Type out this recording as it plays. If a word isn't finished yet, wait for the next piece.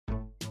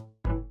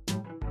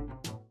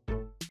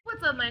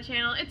What's up, my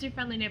channel? It's your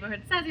friendly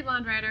neighborhood sassy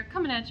blonde writer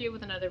coming at you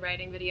with another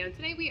writing video.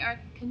 Today we are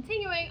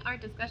continuing our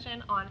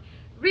discussion on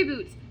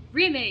reboots,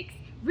 remakes,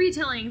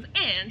 retellings,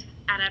 and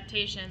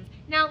adaptations.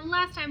 Now,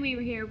 last time we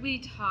were here, we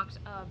talked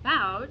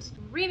about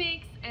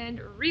remakes and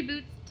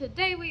reboots.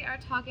 Today we are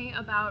talking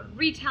about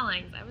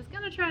retellings. I was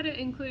going to try to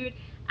include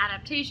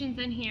adaptations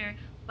in here,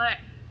 but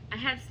I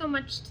had so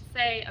much to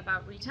say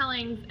about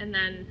retellings, and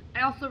then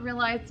I also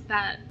realized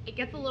that it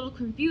gets a little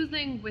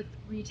confusing with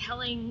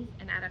retellings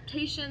and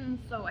adaptations,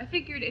 so I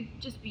figured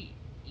it'd just be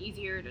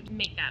easier to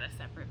make that a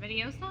separate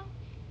video, so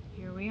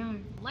here we are.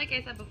 Like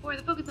I said before,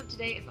 the focus of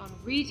today is on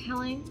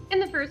retelling. In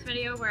the first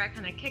video, where I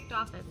kind of kicked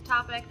off this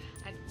topic,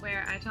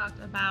 where I talked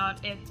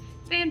about if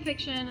fan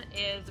fiction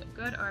is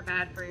good or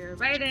bad for your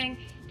writing,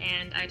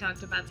 and I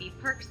talked about the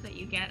perks that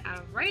you get out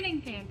of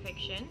writing fan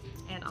fiction,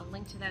 and I'll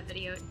link to that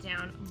video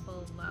down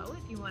below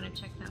if you want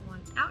to check that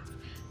one out.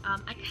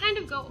 I kind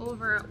of go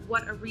over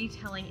what a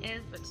retelling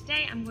is, but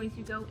today I'm going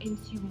to go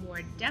into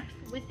more depth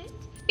with it.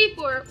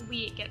 Before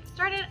we get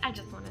started, I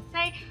just want to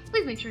say,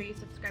 please make sure you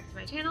subscribe to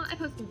my channel. I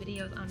post new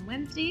videos on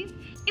Wednesdays.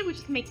 It would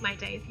just make my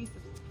day if you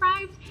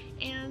subscribed,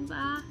 and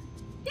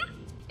yeah.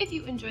 If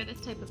you enjoy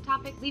this type of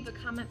topic, leave a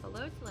comment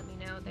below to let me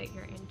know that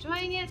you're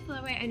enjoying it, so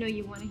that way I know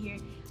you want to hear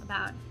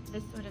about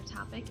this sort of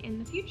topic in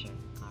the future.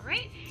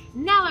 Alright,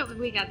 now that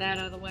we got that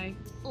out of the way,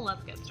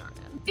 let's get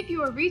started. If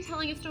you are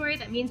retelling a story,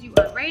 that means you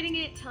are writing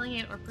it, telling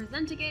it, or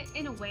presenting it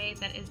in a way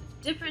that is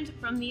different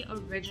from the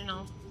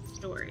original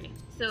story.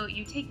 So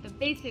you take the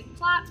basic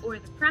plot or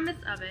the premise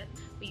of it,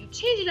 but you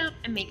change it up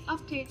and make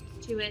updates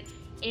to it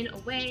in a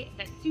way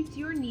that suits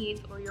your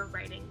needs or your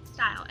writing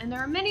style. And there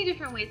are many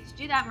different ways to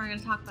do that, and we're going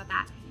to talk about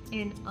that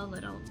in a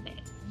little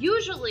bit.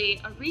 Usually,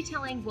 a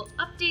retelling will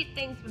update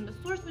things from the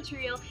source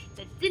material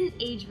that didn't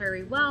age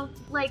very well,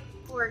 like,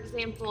 for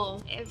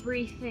example,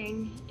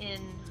 everything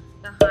in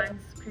the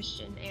Hans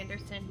Christian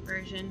Andersen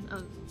version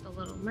of The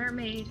Little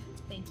Mermaid.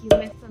 Thank you,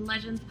 Myths and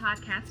Legends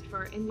podcast,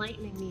 for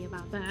enlightening me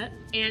about that.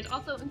 And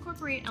also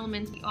incorporate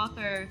elements the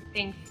author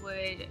thinks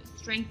would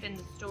strengthen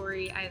the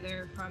story,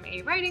 either from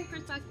a writing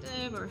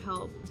perspective or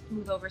help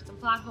smooth over some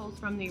plot holes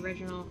from the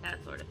original,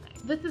 that sort of thing.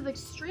 This is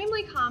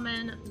extremely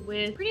common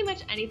with pretty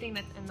much anything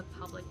that's in the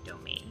public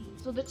domain.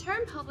 So the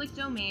term public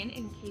domain,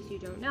 in case you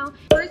don't know,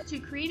 refers to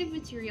creative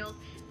materials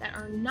that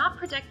are not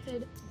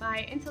protected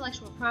by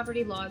intellectual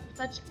property laws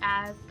such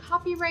as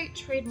copyright,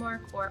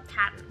 trademark, or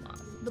patent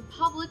laws. The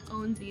public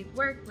owns these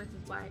works, which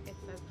is why it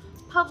says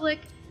public,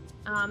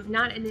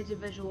 not an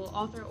individual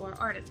author or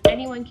artist.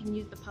 Anyone can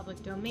use the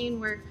public domain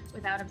work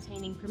without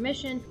obtaining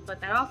permission, but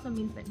that also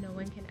means that no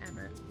one can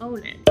ever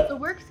own it. So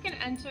works can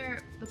enter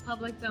the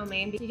public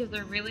domain because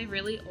they're really,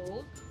 really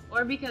old,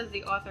 or because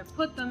the author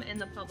put them in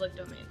the public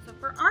domain. So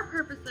for our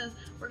purposes,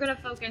 we're going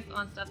to focus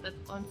on stuff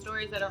that's on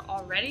stories that are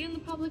already in the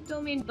public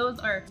domain. Those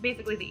are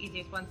basically the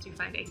easiest ones to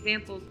find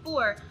examples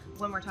for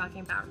when we're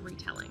talking about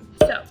retelling.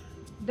 So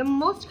the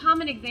most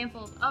common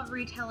examples of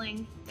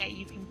retelling that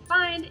you can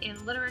find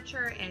in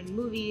literature and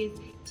movies,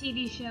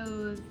 TV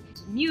shows,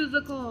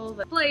 musicals,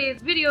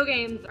 plays, video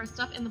games are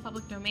stuff in the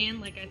public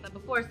domain, like I said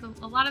before, so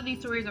a lot of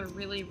these stories are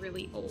really,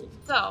 really old.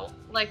 So,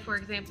 like for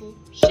example,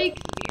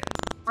 Shakespeare,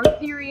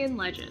 Arthurian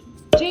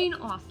legends, Jane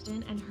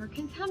Austen and her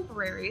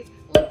contemporaries,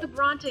 like the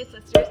Bronte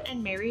sisters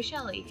and Mary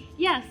Shelley.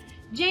 Yes,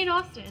 Jane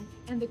Austen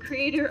and the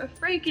creator of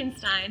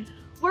Frankenstein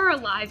were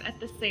alive at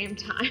the same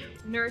time.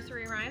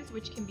 Nursery rhymes,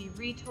 which can be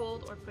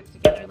retold or put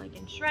together like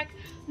in Shrek.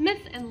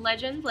 Myths and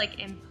legends, like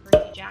in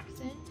Percy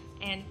Jackson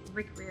and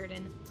Rick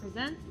Riordan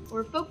Presents.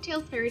 Or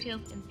folktales, fairy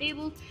tales, and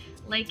fables,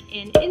 like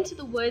in Into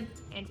the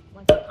Woods and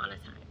Once Upon a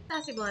Time.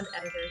 Sassy Blonde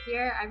Editor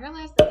here. I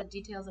realized that the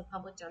details of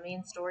public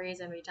domain stories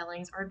and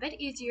retellings are a bit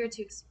easier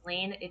to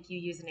explain if you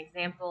use an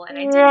example, and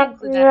I did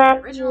include that in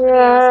the original video,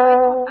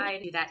 so I thought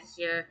I'd do that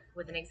here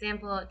with an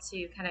example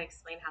to kind of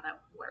explain how that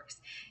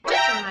works.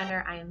 Just a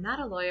reminder, I am not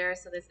a lawyer,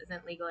 so this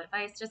isn't legal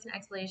advice, just an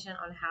explanation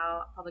on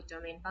how public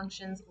domain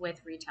functions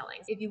with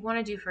retellings. If you want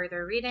to do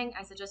further reading,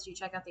 I suggest you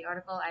check out the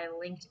article I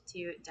linked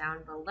to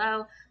down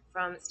below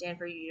from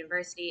Stanford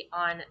University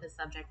on the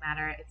subject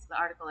matter. It's the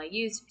article I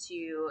used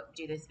to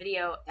do this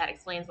video that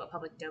explains what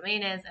public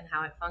domain is and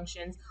how it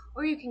functions,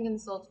 or you can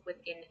consult with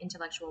an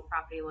intellectual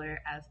property lawyer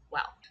as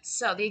well.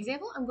 So the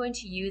example I'm going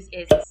to use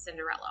is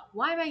Cinderella.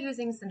 Why am I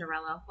using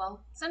Cinderella?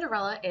 Well,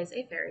 Cinderella is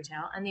a fairy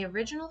tale, and the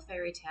original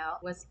fairy tale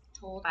was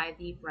told by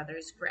the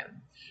Brothers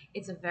Grimm.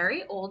 It's a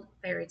very old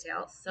fairy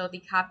tale, so the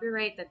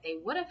copyright that they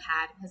would have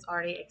had has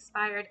already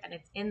expired, and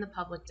it's in the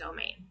public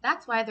domain.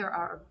 That's why there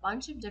are a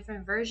bunch of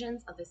different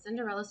versions of the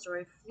Cinderella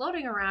story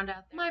floating around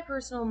out there. My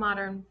personal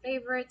modern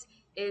favorite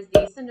is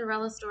the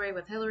Cinderella story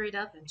with Hilary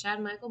Duff and Chad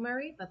Michael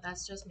Murray, but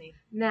that's just me.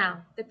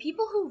 Now, the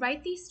people who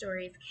write these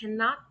stories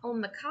cannot own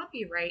the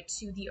copyright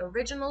to the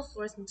original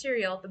source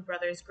material, the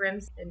Brothers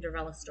Grimm's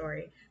Cinderella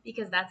story,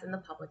 because that's in the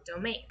public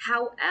domain.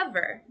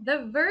 However,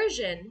 the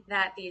version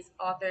that these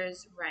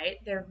authors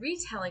write, their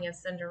retelling of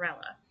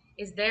Cinderella,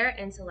 is their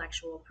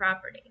intellectual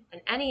property.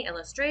 And any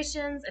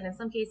illustrations, and in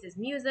some cases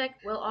music,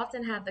 will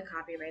often have the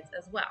copyrights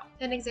as well.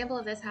 An example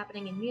of this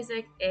happening in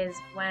music is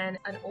when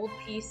an old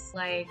piece,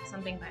 like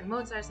something by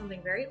Mozart,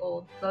 something very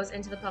old, goes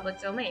into the public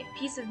domain. A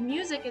piece of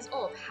music is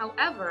old.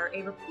 However,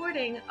 a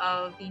recording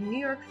of the New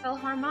York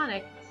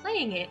Philharmonic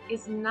playing it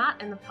is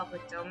not in the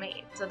public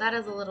domain. So that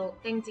is a little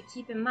thing to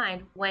keep in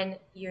mind when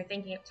you're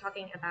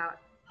talking about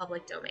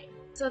public domain.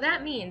 So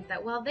that means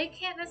that while they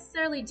can't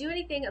necessarily do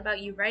anything about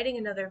you writing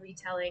another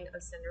retelling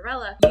of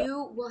Cinderella,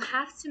 you will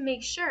have to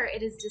make sure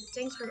it is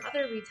distinct from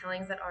other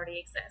retellings that already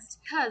exist.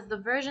 Because the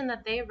version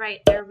that they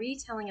write, their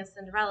retelling of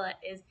Cinderella,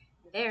 is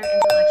their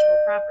intellectual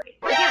property.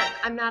 Again,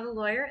 I'm not a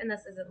lawyer and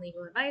this isn't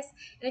legal advice,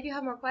 and if you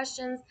have more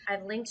questions,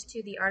 I've linked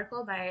to the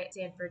article by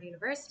Stanford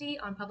University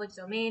on public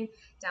domain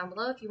down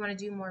below if you want to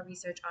do more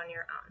research on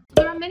your own.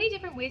 There are many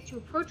different ways to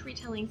approach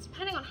retellings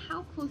depending on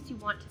how close you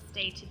want to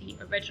stay to the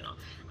original.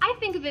 I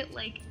think of it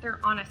like they're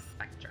on a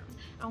spectrum.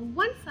 On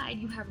one side,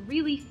 you have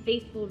really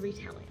faithful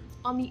retellings.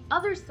 On the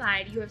other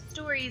side, you have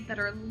stories that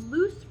are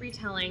loose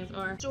retellings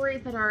or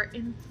stories that are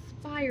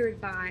inspired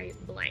by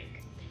blank.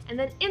 And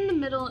then in the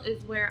middle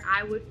is where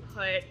I would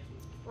put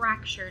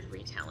fractured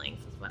retellings,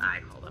 is what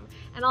I call them.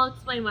 And I'll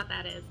explain what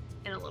that is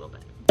in a little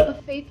bit. A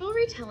faithful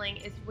retelling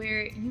is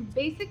where you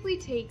basically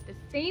take the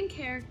same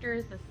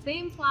characters, the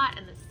same plot,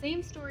 and the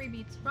same story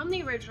beats from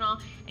the original,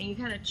 and you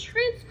kind of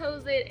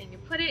transpose it and you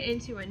put it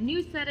into a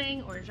new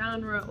setting or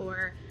genre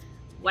or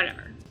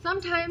whatever.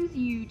 Sometimes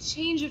you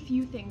change a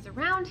few things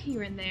around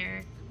here and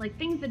there, like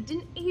things that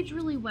didn't age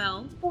really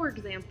well. For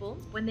example,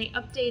 when they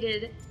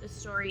updated the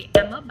story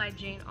Emma by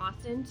Jane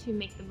Austen to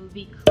make the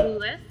movie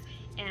Clueless,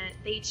 and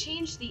they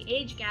changed the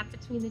age gap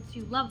between the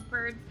two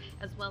lovebirds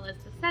as well as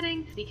the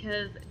setting,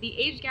 because the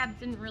age gap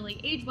didn't really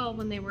age well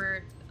when they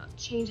were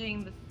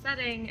changing the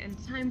setting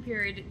and time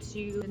period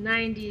to the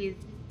 90s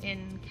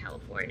in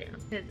California.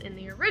 Because in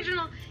the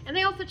original, and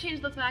they also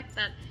changed the fact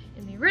that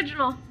in the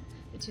original,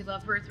 the two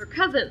lovebirds were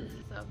cousins.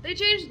 So they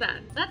changed that.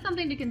 That's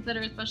something to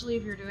consider, especially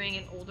if you're doing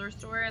an older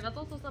story. That's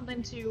also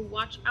something to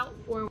watch out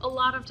for. A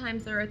lot of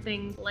times there are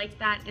things like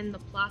that in the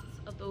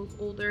plots of those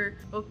older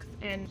books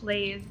and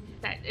plays.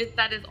 That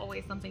is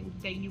always something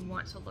that you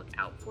want to look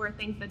out for,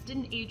 things that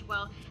didn't age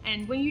well.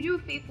 And when you do a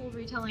faithful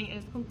retelling, it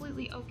is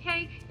completely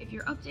okay if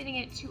you're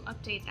updating it to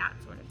update that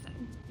sort of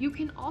thing. You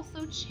can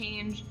also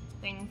change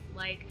things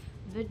like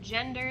the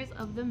genders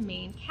of the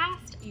main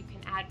cast. You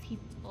can add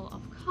people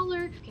of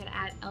color, you can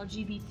add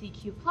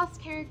LGBTQ+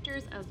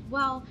 characters as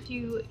well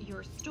to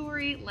your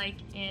story, like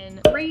in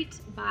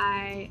Great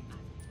by,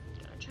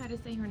 I'm gonna try to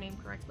say her name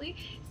correctly,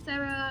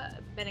 Sarah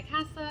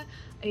Benekasa,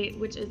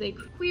 which is a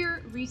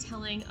queer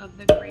retelling of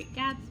The Great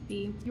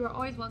Gatsby. You are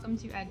always welcome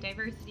to add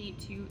diversity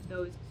to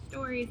those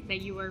stories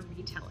that you are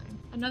retelling.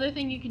 Another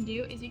thing you can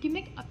do is you can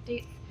make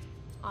updates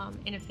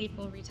in a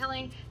faithful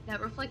retelling that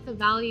reflect the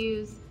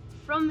values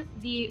from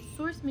the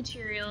source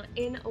material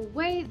in a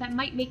way that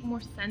might make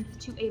more sense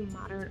to a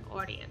modern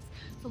audience.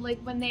 So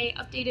like when they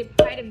updated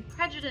Pride and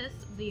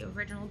Prejudice, the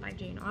original by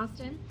Jane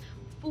Austen,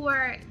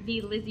 for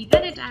the Lizzie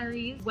Bennet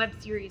Diaries web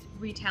series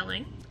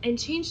retelling, and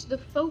changed the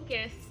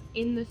focus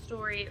in the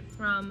story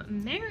from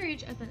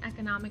marriage as an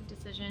economic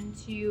decision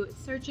to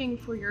searching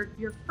for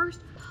your first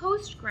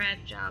post-grad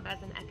job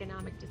as an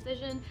economic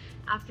decision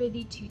after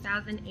the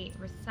 2008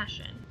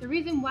 recession. The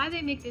reason why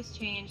they make this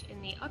change in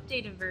the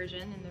updated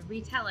version, in the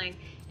retelling,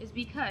 is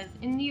because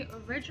in the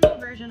original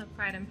version of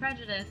Pride and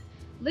Prejudice,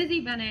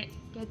 Lizzie Bennet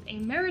gets a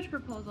marriage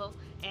proposal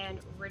and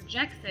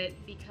rejects it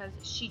because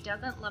she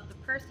doesn't love the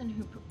person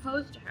who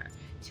proposed to her.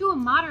 To a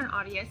modern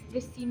audience,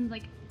 this seems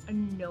like a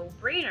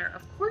no-brainer.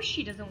 Of course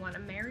she doesn't want to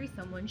marry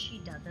someone she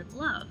doesn't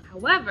love.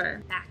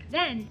 However, back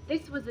then,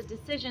 this was a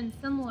decision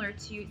similar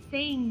to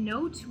saying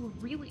no to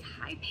a really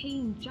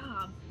high-paying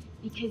job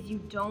because you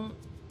don't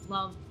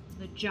love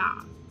the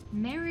job.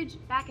 Marriage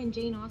back in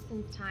Jane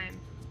Austen's time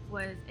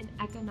was an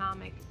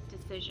economic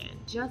decision.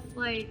 Just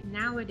like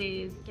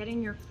nowadays,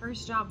 getting your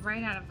first job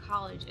right out of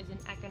college is an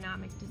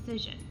economic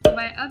decision. So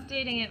by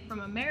updating it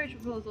from a marriage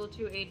proposal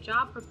to a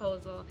job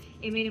proposal,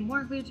 it made it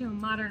more clear to a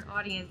modern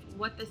audience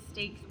what the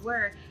stakes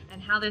were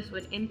and how this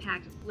would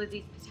impact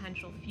Lizzie's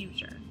potential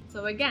future.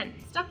 So again,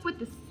 stuck with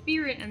the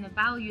spirit and the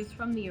values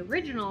from the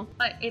original,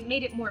 but it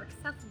made it more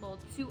accessible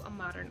to a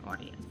modern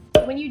audience.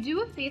 When you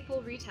do a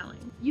faithful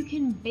retelling, you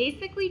can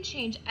basically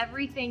change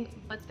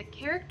everything but the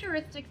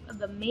characteristics of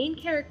the main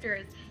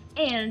characters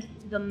and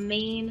the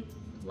main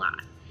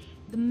plot.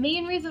 The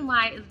main reason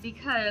why is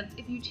because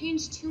if you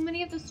change too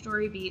many of the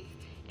story beats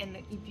and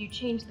if you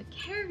change the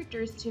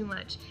characters too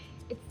much,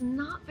 it's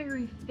not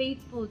very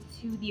faithful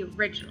to the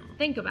original.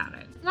 Think about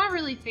it. It's not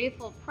really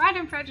faithful. Pride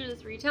and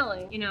Prejudice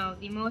retelling, you know,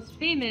 the most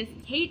famous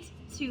hate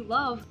to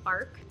love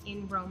arc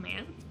in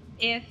romance,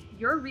 if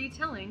your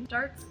retelling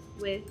starts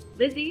with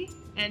Lizzie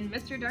and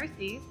Mr.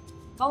 Darcy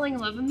falling in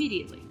love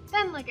immediately.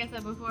 Then, like I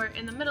said before,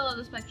 in the middle of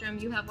the spectrum,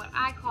 you have what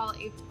I call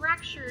a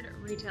fractured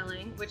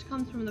retelling, which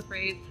comes from the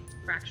phrase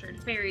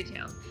fractured fairy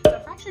tale. So a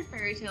fractured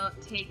fairy tale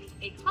takes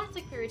a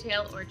classic fairy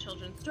tale or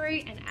children's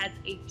story and adds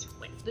a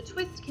twist. The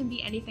twist can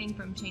be anything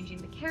from changing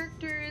the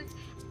characters,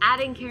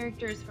 adding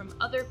characters from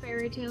other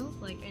fairy tales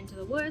like Into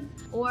the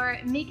Woods, or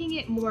making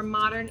it more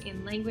modern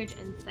in language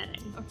and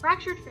setting. A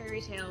fractured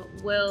fairy tale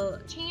will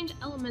change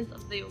elements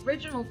of the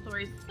original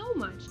story so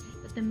much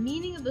that the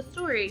meaning of the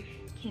story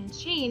can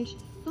change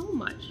so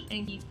much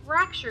and be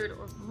fractured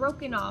or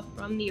broken off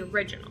from the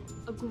original.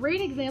 A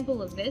great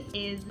example of this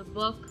is the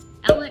book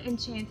Ella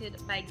Enchanted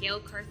by Gail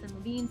Carson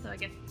Levine, so I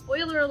guess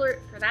spoiler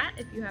alert for that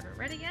if you haven't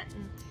read it yet,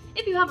 and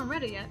if you haven't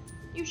read it yet,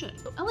 you should.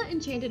 So Ella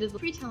Enchanted is a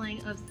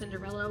retelling of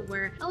Cinderella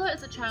where Ella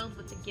is a child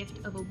with the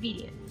gift of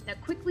obedience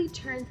that quickly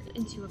turns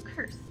into a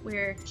curse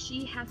where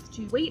she has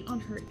to wait on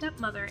her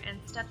stepmother and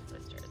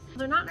stepsisters.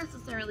 They're not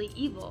necessarily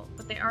evil,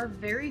 but they are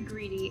very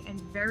greedy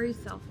and very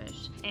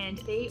selfish, and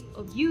they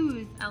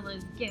abuse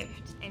Ella's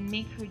gift and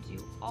make her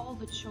do all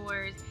the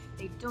chores.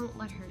 They don't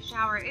let her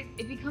shower.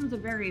 It becomes a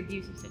very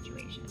abusive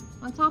situation.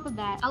 On top of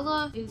that,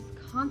 Ella is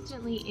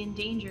constantly in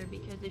danger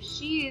because if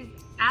she is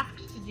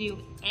asked to do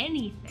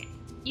anything,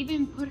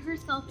 even put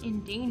herself in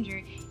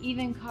danger,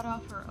 even cut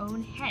off her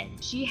own head,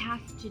 she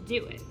has to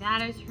do it.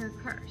 That is her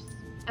curse.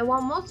 And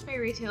while most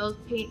fairy tales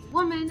paint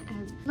woman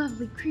as a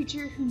lovely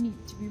creature who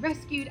needs to be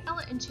rescued,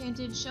 Ella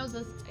Enchanted shows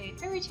us a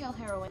fairy tale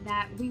heroine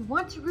that we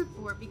want to root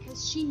for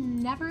because she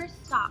never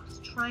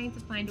stops trying to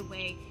find a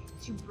way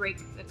to break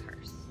the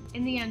curse.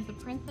 In the end, the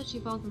prince that she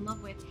falls in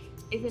love with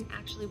isn't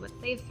actually what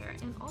saves her,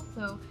 and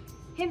also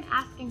him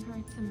asking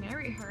her to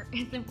marry her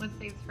isn't what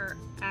saves her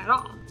at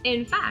all.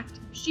 In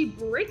fact, she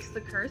breaks the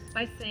curse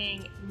by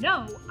saying,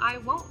 "No, I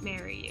won't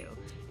marry you."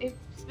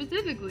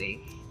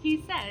 Specifically,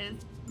 he says,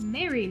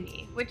 "Marry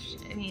me," which,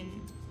 I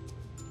mean,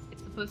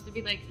 it's supposed to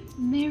be like,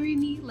 "Marry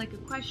me," like a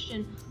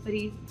question, but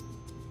it's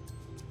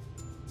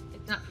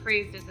not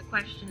phrased as a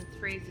question, it's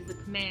phrased as a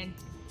command.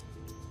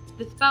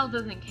 The spell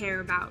doesn't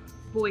care about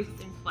voice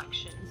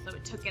inflection, so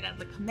it took it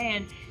as a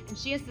command, and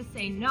she has to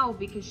say no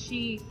because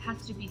she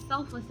has to be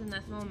selfless in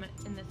this moment.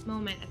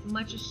 As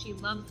much as she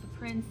loves the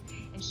prince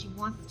and she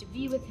wants to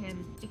be with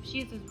him, if she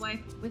is his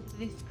wife with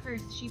this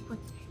curse, she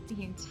puts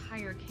the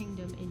entire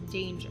kingdom in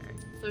danger.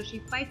 So she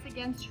fights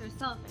against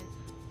herself, and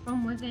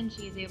from within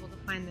she is able to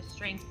find the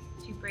strength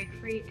to break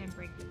free and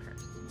break the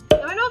curse.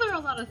 Now I know there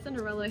are a lot of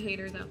Cinderella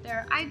haters out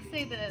there. I'd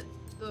say that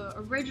the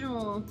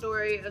original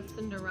story of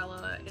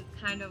Cinderella is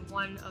kind of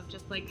one of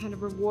just like kind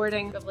of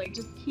rewarding, of like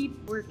just keep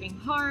working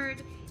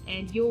hard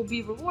and you'll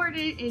be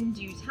rewarded in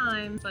due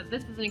time. But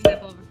this is an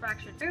example of a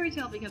fractured fairy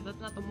tale because that's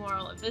not the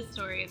moral of this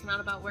story. It's not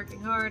about working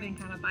hard and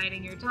kind of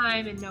biding your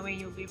time and knowing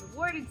you'll be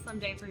rewarded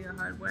someday for your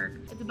hard work.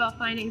 It's about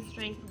finding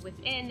strength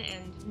within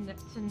and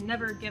to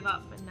never give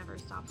up and never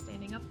stop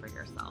standing up for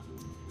yourself.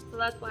 So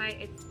that's why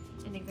it's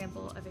an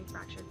example of a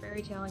fractured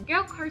fairy tale, and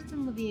Gail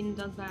Carson Levine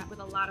does that with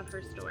a lot of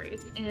her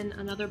stories. In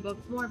another book,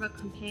 more of a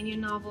companion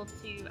novel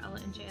to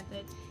Ella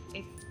Enchanted,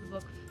 it's the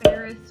book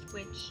Fairest,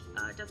 which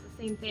does the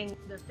same thing,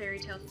 the fairy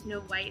tale Snow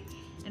White,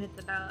 and it's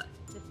about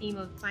the theme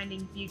of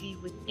finding beauty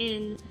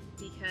within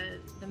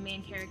because the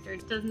main character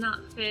does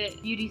not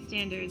fit beauty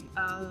standards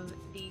of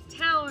the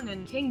town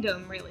and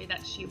kingdom really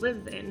that she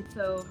lives in.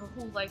 So her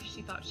whole life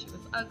she thought she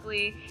was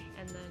ugly,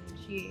 and then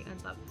she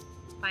ends up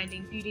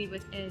finding beauty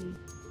within.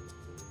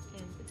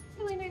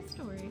 Really nice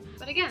story.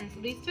 But again,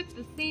 so these took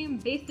the same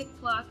basic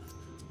plots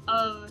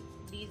of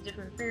these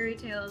different fairy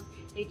tales,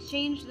 they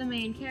changed the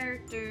main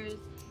characters,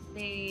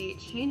 they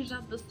changed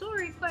up the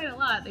story quite a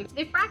lot.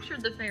 They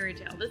fractured the fairy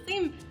tale. The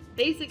same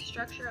basic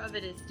structure of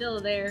it is still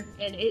there,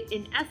 and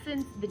in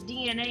essence the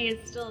DNA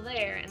is still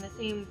there, and the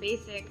same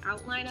basic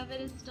outline of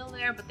it is still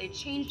there, but they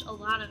changed a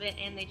lot of it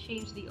and they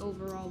changed the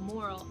overall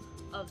moral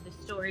of the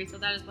story, so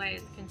that is why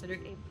it's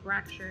considered a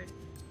fractured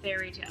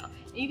fairy tale.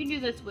 And you can do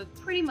this with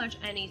pretty much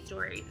any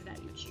story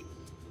that you choose.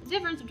 The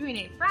difference between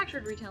a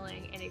fractured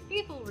retelling and a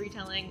faithful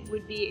retelling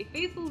would be a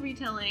faithful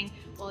retelling,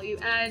 while you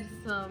add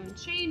some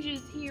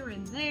changes here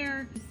and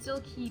there, you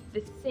still keep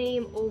the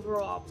same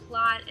overall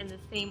plot and the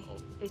same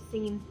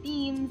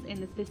themes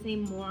and the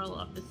same moral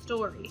of the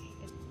story,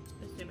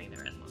 assuming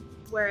there is one.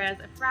 Whereas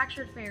a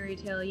fractured fairy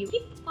tale, you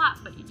keep the plot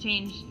but you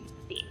change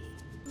themes.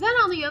 Then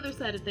on the other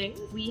side of things,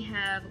 we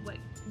have what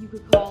you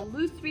could call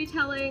loose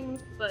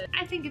retellings, but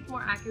I think it's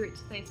more accurate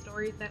to say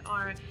stories that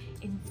are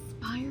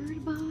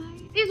inspired by.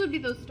 These would be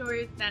those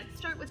stories that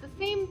start with the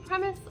same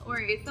premise or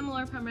a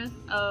similar premise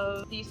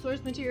of the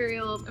source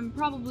material and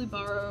probably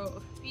borrow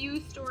a few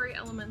story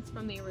elements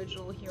from the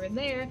original here and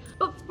there,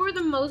 but for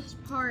the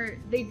most part,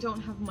 they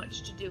don't have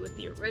much to do with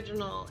the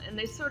original and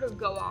they sort of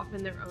go off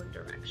in their own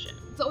direction.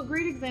 So a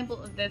great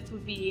example of this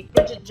would be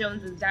Bridget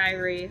Jones's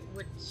Diary,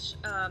 which is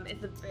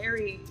a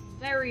very,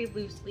 very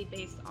loosely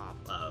based off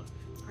of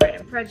Pride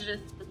and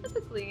Prejudice,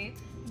 specifically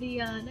the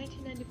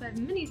 1995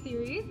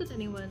 miniseries. If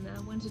anyone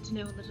wanted to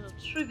know a little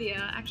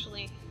trivia,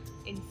 actually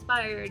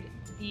inspired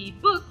the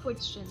book,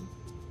 which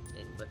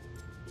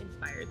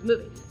inspired the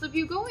movie. So if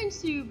you go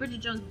into Bridget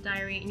Jones's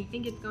Diary and you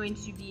think it's going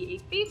to be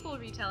a faithful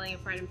retelling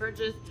of Pride and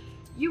Prejudice,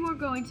 you are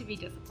going to be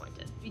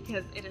disappointed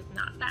because it is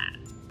not that.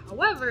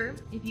 However,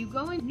 if you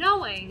go in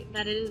knowing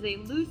that it is a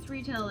loose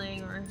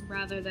retelling, or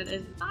rather that it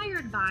is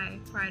inspired by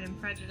Pride and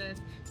Prejudice,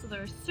 so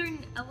there are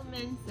certain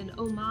elements and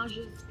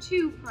homages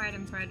to Pride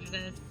and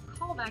Prejudice,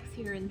 callbacks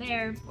here and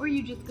there, or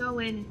you just go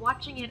in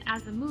watching it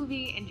as a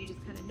movie and you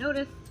just kind of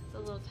notice the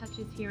little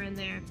touches here and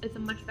there, it's a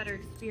much better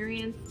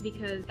experience,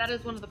 because that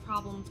is one of the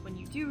problems when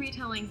you do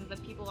retellings, is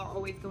that people are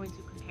always going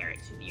to compare it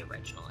to the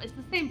original. It's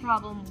the same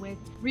problem with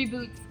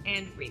reboots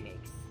and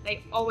remakes.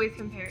 They always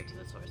compare it to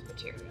the source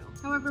material.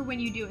 However,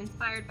 when you do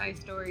inspired by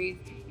stories,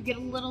 you get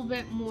a little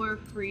bit more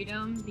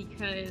freedom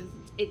because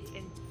it's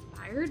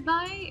inspired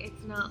by,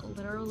 it's not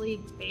literally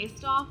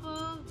based off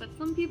of, but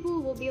some people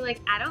will be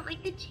like, I don't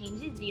like the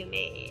changes you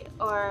made,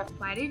 or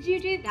why did you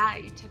do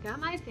that? You took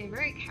out my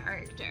favorite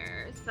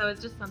character. So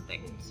it's just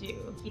something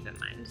to keep in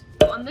mind.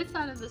 So on this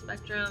side of the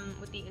spectrum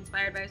with the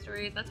inspired by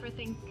stories, that's where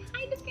things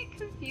kind of get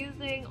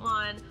confusing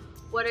on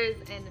what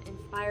is an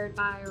inspired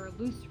by or a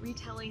loose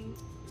retelling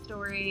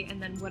story, and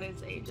then what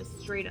is a just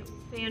straight up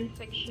fan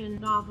fiction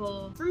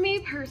novel. For me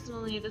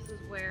personally, this is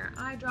where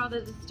I draw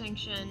the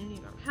distinction.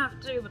 You don't have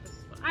to, but this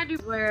is what I do.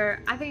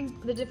 Where I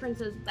think the difference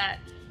is that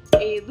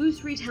a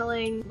loose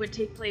retelling would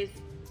take place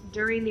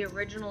during the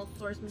original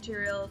source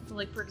material. So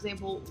like, for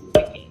example,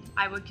 Wicked.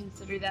 I would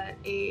consider that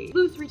a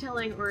loose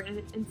retelling or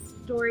a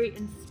story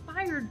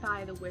inspired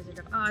by The Wizard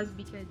of Oz,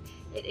 because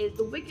it is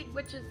the Wicked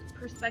Witch's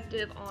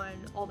perspective on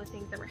all the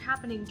things that were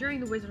happening during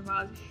The Wizard of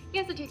Oz.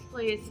 Yes, it takes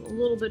place a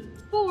little bit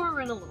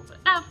before and a little bit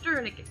after,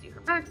 and it gives you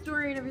her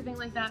backstory and everything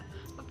like that,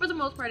 but for the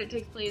most part it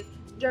takes place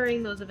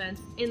during those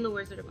events in The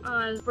Wizard of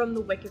Oz from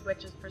the Wicked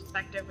Witch's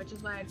perspective, which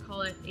is why I'd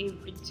call it a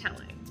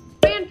retelling.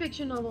 Fan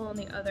fiction novel, on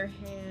the other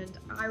hand,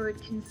 I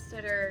would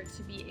consider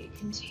to be a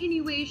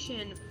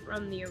continuation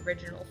from the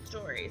original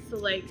story. So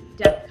like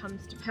Death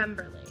Comes to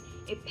Pemberley.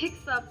 It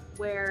picks up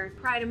where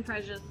Pride and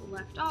Prejudice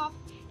left off,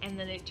 and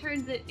then it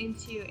turns it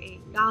into a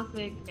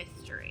gothic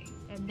mystery,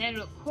 and then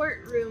a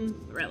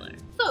courtroom thriller.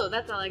 So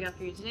that's all I got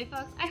for you today,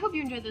 folks. I hope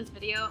you enjoyed this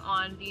video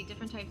on the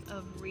different types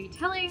of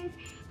retellings,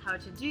 how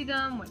to do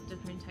them, what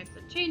different types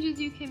of changes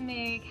you can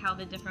make, how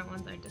the different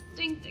ones are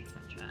distinct,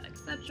 etc,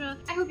 etc.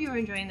 I hope you are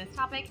enjoying this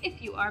topic.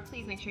 If you are,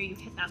 please make sure you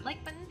hit that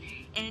like button.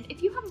 And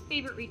if you have a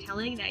favorite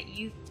retelling that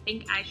you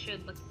think I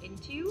should look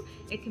into,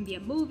 it can be a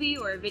movie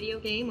or a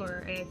video game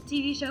or a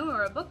TV show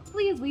or a book,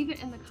 please leave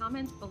it in the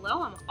comments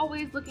below. I'm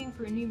always looking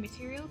for new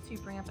material to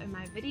bring up in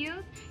my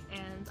videos,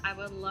 and I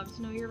would love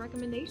to know your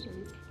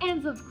recommendations.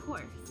 And of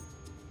course,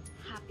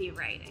 happy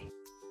writing.